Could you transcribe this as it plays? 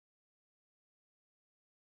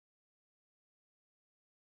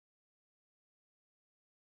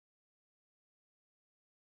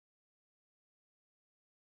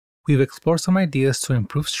We've explored some ideas to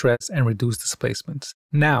improve stress and reduce displacements.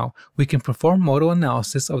 Now, we can perform modal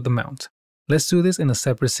analysis of the mount. Let's do this in a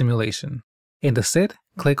separate simulation. In the SID,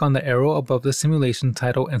 click on the arrow above the simulation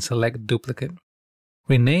title and select Duplicate.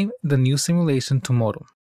 Rename the new simulation to Modal.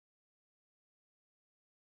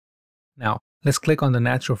 Now, let's click on the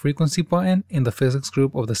Natural Frequency button in the Physics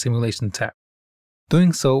group of the Simulation tab.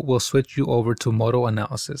 Doing so will switch you over to Modal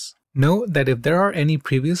Analysis. Note that if there are any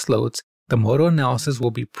previous loads, the modal analysis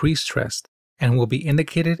will be pre-stressed and will be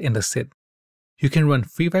indicated in the SID. You can run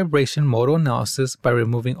free vibration modal analysis by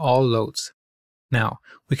removing all loads. Now,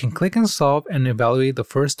 we can click and solve and evaluate the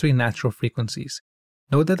first 3 natural frequencies.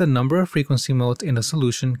 Note that the number of frequency modes in the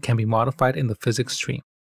solution can be modified in the physics tree.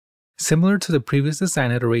 Similar to the previous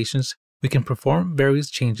design iterations, we can perform various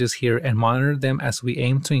changes here and monitor them as we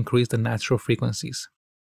aim to increase the natural frequencies.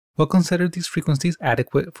 We'll consider these frequencies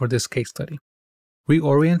adequate for this case study.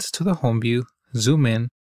 Reorient to the home view, zoom in,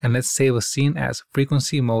 and let's save a scene as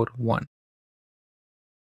frequency mode 1.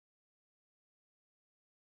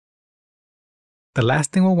 The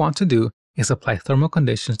last thing we'll want to do is apply thermal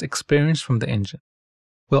conditions experienced from the engine.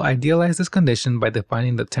 We'll idealize this condition by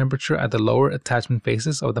defining the temperature at the lower attachment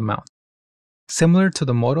faces of the mount. Similar to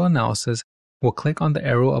the modal analysis, we'll click on the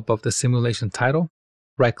arrow above the simulation title,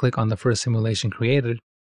 right-click on the first simulation created,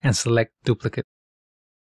 and select Duplicate.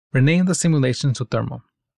 Rename the simulation to Thermo.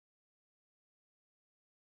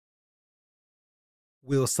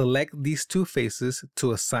 We'll select these 2 faces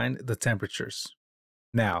to assign the temperatures.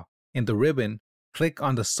 Now, in the ribbon, click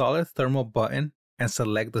on the Solid Thermal button and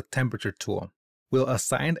select the Temperature tool. We'll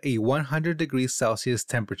assign a 100 degrees Celsius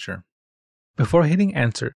temperature. Before hitting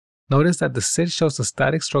Enter, notice that the SID shows a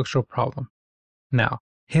static structural problem. Now,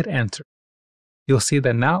 hit Enter. You'll see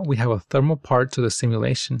that now we have a thermal part to the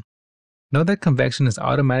simulation. Note that convection is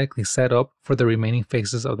automatically set up for the remaining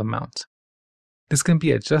faces of the mount. This can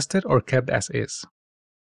be adjusted or kept as is.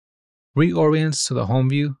 Reorient to the home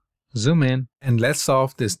view, zoom in, and let's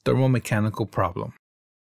solve this thermo-mechanical problem.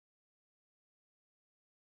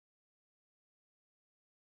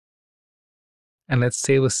 And let's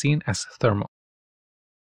save a scene as thermal.